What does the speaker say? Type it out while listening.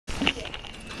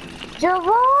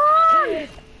Javon!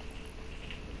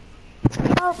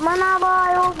 Oh, mana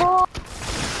ba yung go?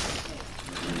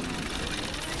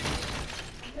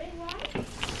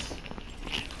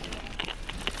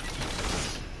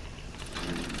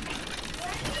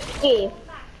 Okay.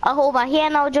 Over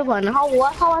here now, Javon. How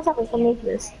was I going to make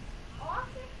this?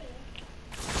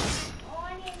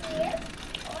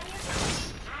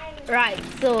 Right,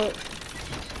 so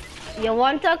you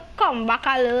want to come back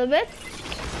a little bit,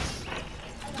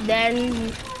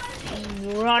 then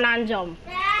run and jump.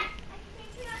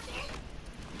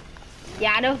 You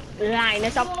have to line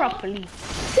it up properly.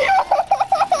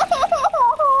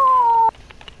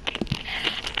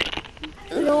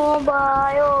 No,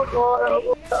 bye.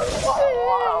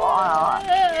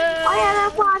 I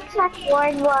have a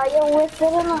checkpoint while you're with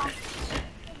it.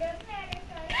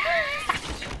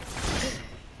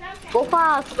 Go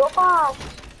fast, go fast.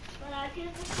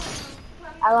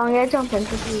 I want to jump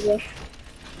into this.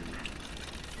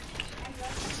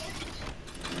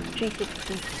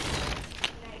 360.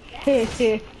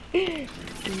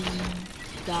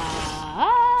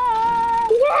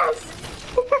 Yes!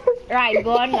 Right,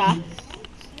 go on now.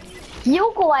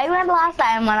 You go, I went last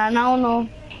time and I now know.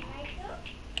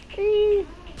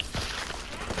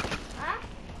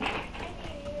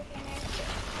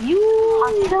 You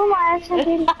so much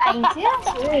seriously.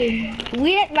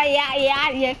 wait, but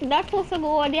you're not supposed to go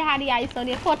on the had the ice on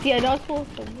your foot. You're not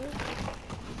supposed to go.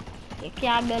 You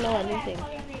can't build anything.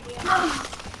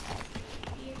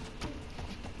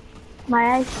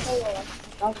 My eyes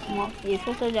are You're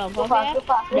supposed to jump go up fast, here, go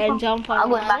fast, then jump on I'm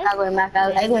going back, I'm going back,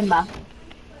 I'm going back.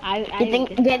 You think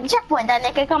get the checkpoint and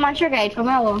they can come and trigger it from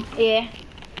here? Yeah.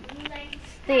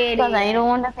 Stay Because there. I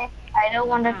don't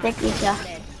want to take it, yeah.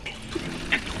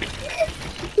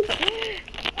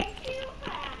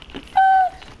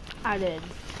 I did.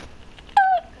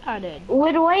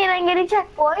 Wait, why you didn't get a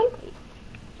checkpoint?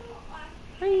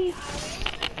 Please.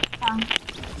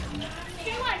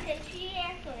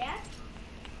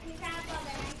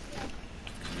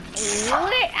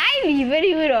 Wait, I leave it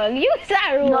you wrong. You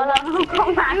are wrong. No,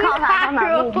 come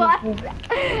back.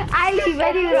 I leave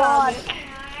it you wrong.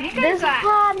 This is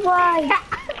hard, boy.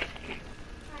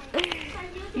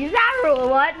 You're a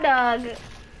robot, dog.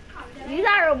 You're a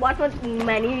robot with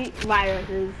many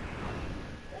viruses.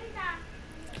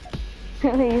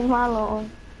 Leave me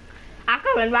alone. I'm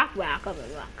coming back, bro. I'm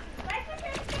coming back.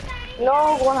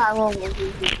 No, go on.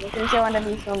 Since you want to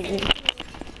be something.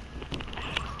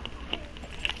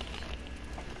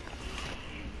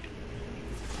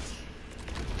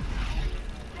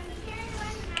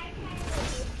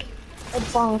 It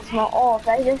bounced me off.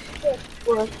 I just shit.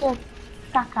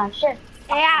 Shit.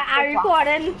 Yeah, I'm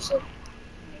recording.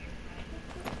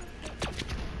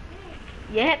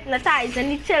 You're hypnotizing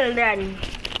the children.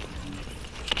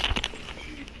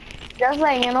 Just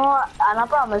like, you know, and I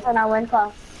promise and I went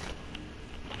fast.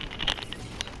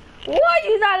 What?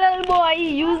 You that little boy?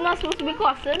 You're not supposed to be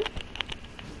cussing.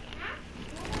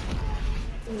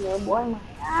 Little boy, my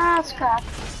ass crack.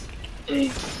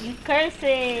 You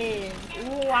cursing.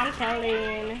 Ooh, I'm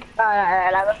telling.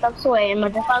 Alright, I will stop swearing,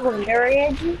 but if I go in the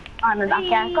rage, and I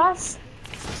can't cuss,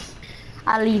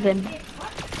 I'll leave him.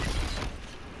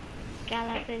 Can't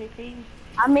have anything.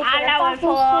 I'm making it fast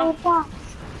so fast.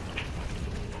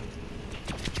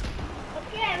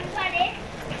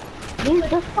 These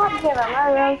just stop here, I'm not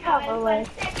really covered with.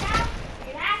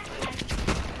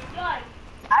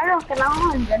 I reckon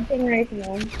 100 thing right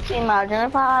now. Imagine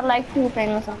if I had like 2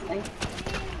 things or something.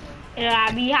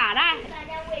 It'll be harder.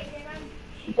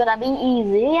 It could have been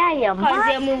easy, yeah, Because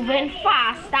you're moving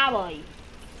faster, boy.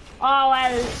 Oh,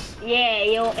 well,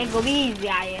 yeah, it could be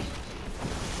easier, yeah.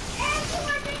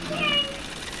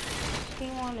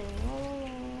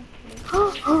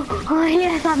 Oh,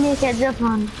 yes, I make it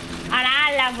Japan. And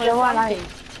I level 40.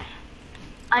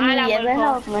 I need even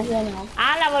help me here now.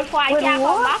 I level 4, I can't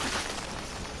come back.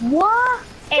 What?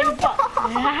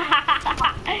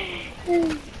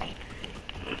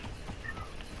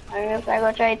 I guess I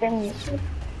go try them. You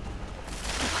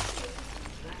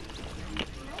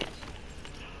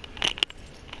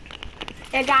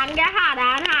can't get harder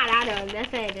and harder, dog.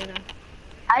 That's it, you know.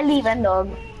 I leave and dog.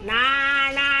 Nah.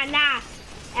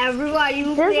 Everyone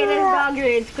you play this dog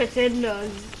race, Christian dog.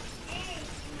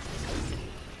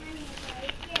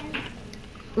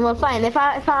 Well, fine. If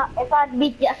I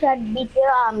beat deathrun,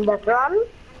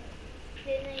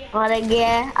 I'll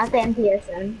get a 10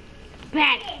 PSN.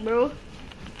 Bet, bro.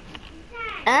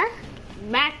 Huh?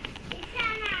 Bet.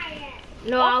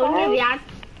 No, I'll give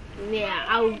you. Yeah,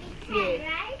 I'll give it.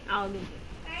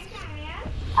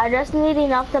 I just need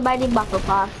enough to buy the battle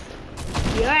pass.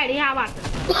 You already have it.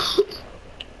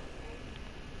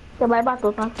 So my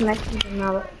battle pass next season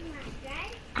now.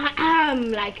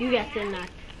 Like you getting that.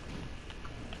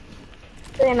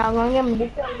 So you're not gonna give me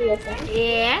this one,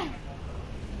 Yeah.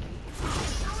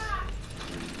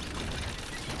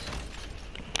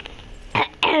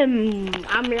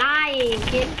 I'm lying,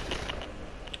 kid.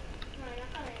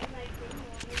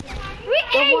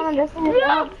 The one that's in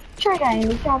the trigger in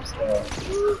the shop store.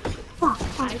 Fuck.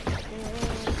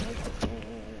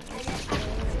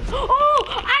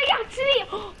 Oh, I actually.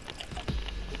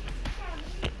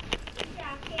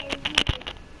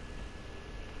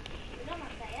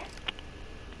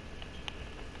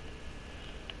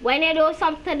 When you do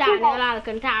something to Daniel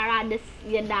Alcantara, this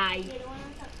you die.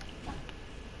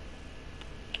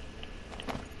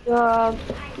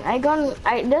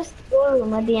 I just told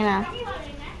Medina.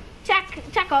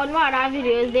 Check out more other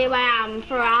videos they were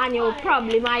for and you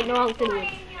probably might know how to do it.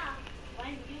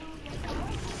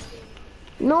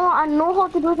 No, I know how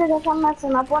to do it because I'm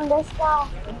messing up on this stuff.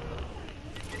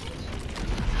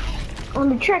 On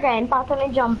the trigger and part on the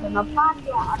jumping up. Yeah,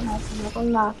 I'm messing up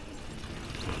on that.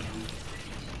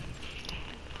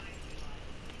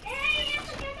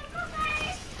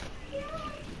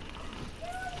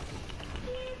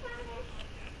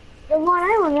 The one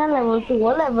I was on level 2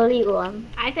 or level 8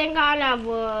 I think on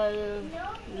level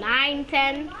 9,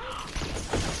 10.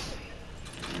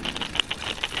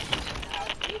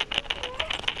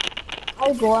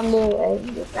 I go on the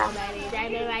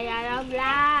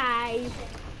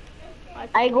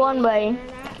I go on by.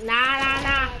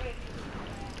 Nah.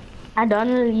 I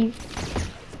don't leave.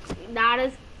 That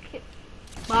is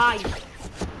bye.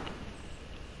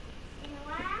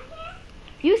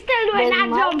 You still doing that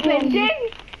jumping thing?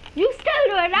 You still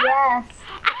doing that? Yes.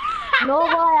 No boy,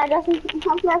 I just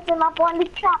messing up on the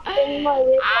trap thing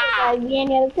boy. I mean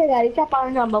the trigger, the trap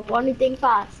and jump up on the thing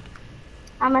fast.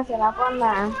 I'm messing up on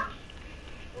that.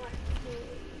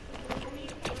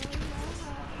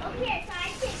 Okay, so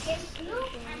I take blue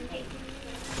and take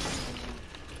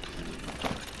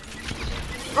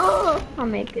Oh, I'll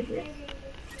make it.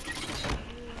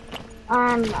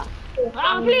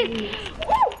 Oh, please.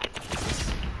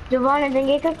 Javon, I think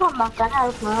you can come back and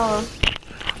help me.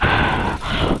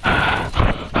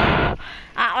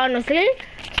 Honestly,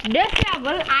 this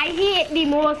level I hate the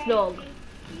most, dog.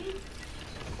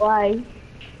 Why?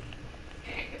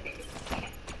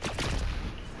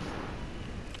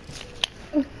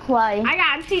 Why? I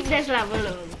can't see this level,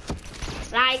 dog.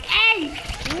 Like, hey,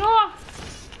 no.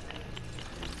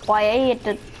 Why I hate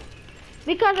it?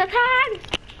 Because I can't.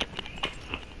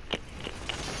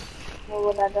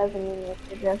 Oh, that doesn't mean it.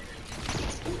 It just...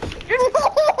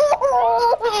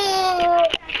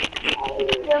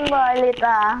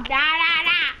 Da.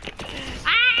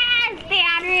 Stay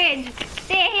on range.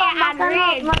 Stay here and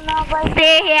rage.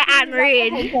 Stay here and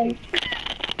rage.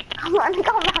 Come on,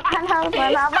 come back and help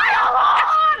me now.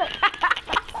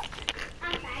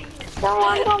 Come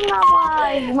on, come now,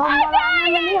 boy. Mama,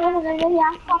 I'm going to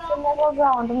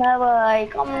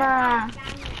come now.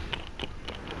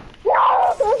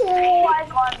 No, I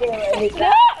can't do it.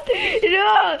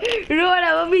 No,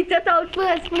 let me beat it out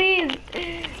first, please.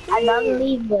 I don't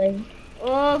leave, boy.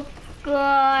 Oh,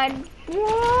 God.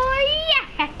 Oh,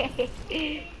 yeah.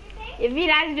 If you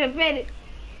guys jump in.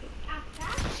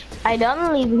 I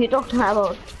don't leave, you talking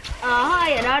about.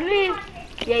 You don't leave?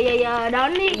 Yeah,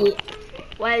 don't leave. Yeah.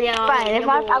 Well, yeah. Fine, if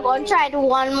I'm going to try it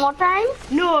one more time.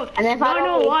 No, And if I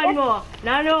don't one more.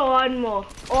 No, one more.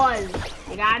 All.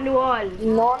 You can't do all.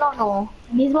 No.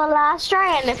 This is my last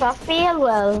try, and if I fail,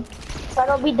 well, if I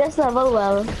don't beat this level,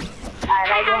 well,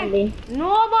 I won't be. No,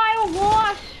 boy, oh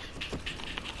gosh.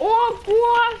 Oh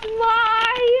gosh,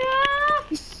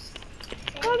 my.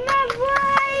 Come on,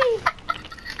 boy.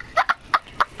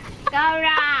 Come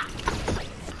on.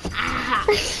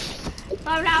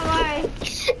 Come on, boy.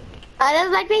 I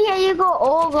just like to hear you go,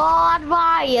 oh God,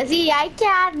 why? You see, I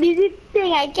can't, this is the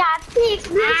thing, I can't fix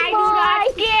this, I do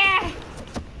not care.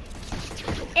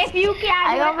 If you can't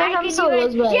I don't make some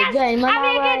solos, boy. Yes, Join my I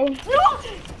make it.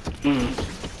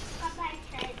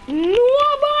 No,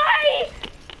 boy.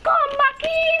 Come back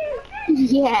in.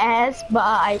 Yes,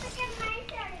 bye.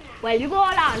 Well, you go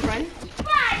all on, friend.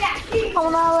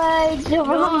 Come on, way.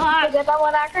 Forget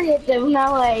about I create them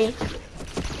now, way.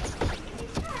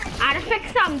 I'll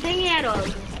fix something here, dog.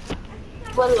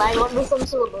 Well, I want to do some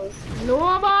solos.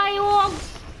 No, boy, you.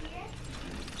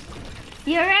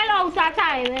 You're all out of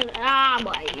time. Ah,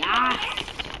 boy. Ah.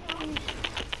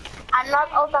 I'm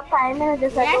not out of time, I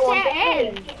just Yes, want to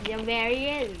it is. You're very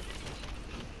is.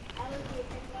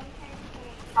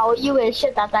 How you will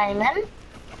shit that time, man?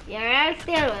 You're all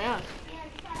still, yeah.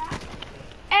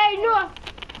 Hey, no.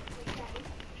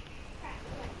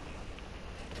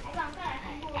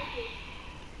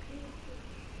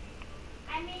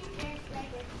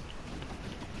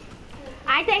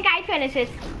 think I finished it.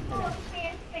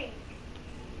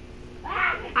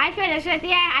 I finished it,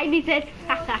 yeah, I beat it.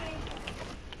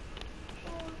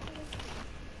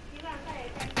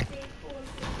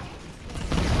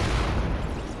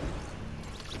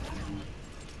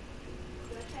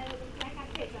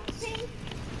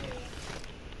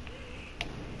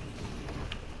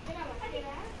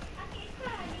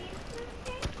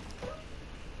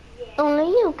 Only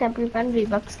you can prevent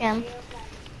Reebok scam.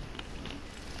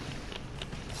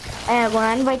 I'm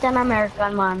gonna invite an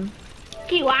American man.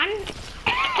 Q1?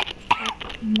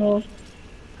 No.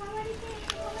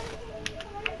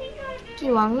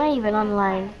 He was not even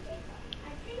online.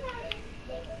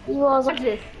 He was What's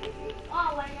this?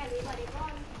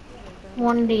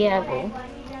 one day ago.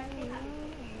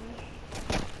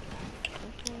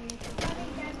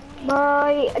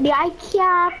 Boy, I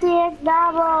can't take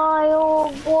that boy.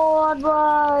 Oh God,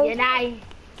 boy. You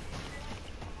die.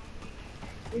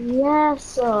 Yes,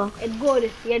 sir. It's good.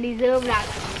 You deserve that.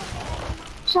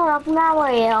 Shut up now,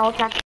 boy.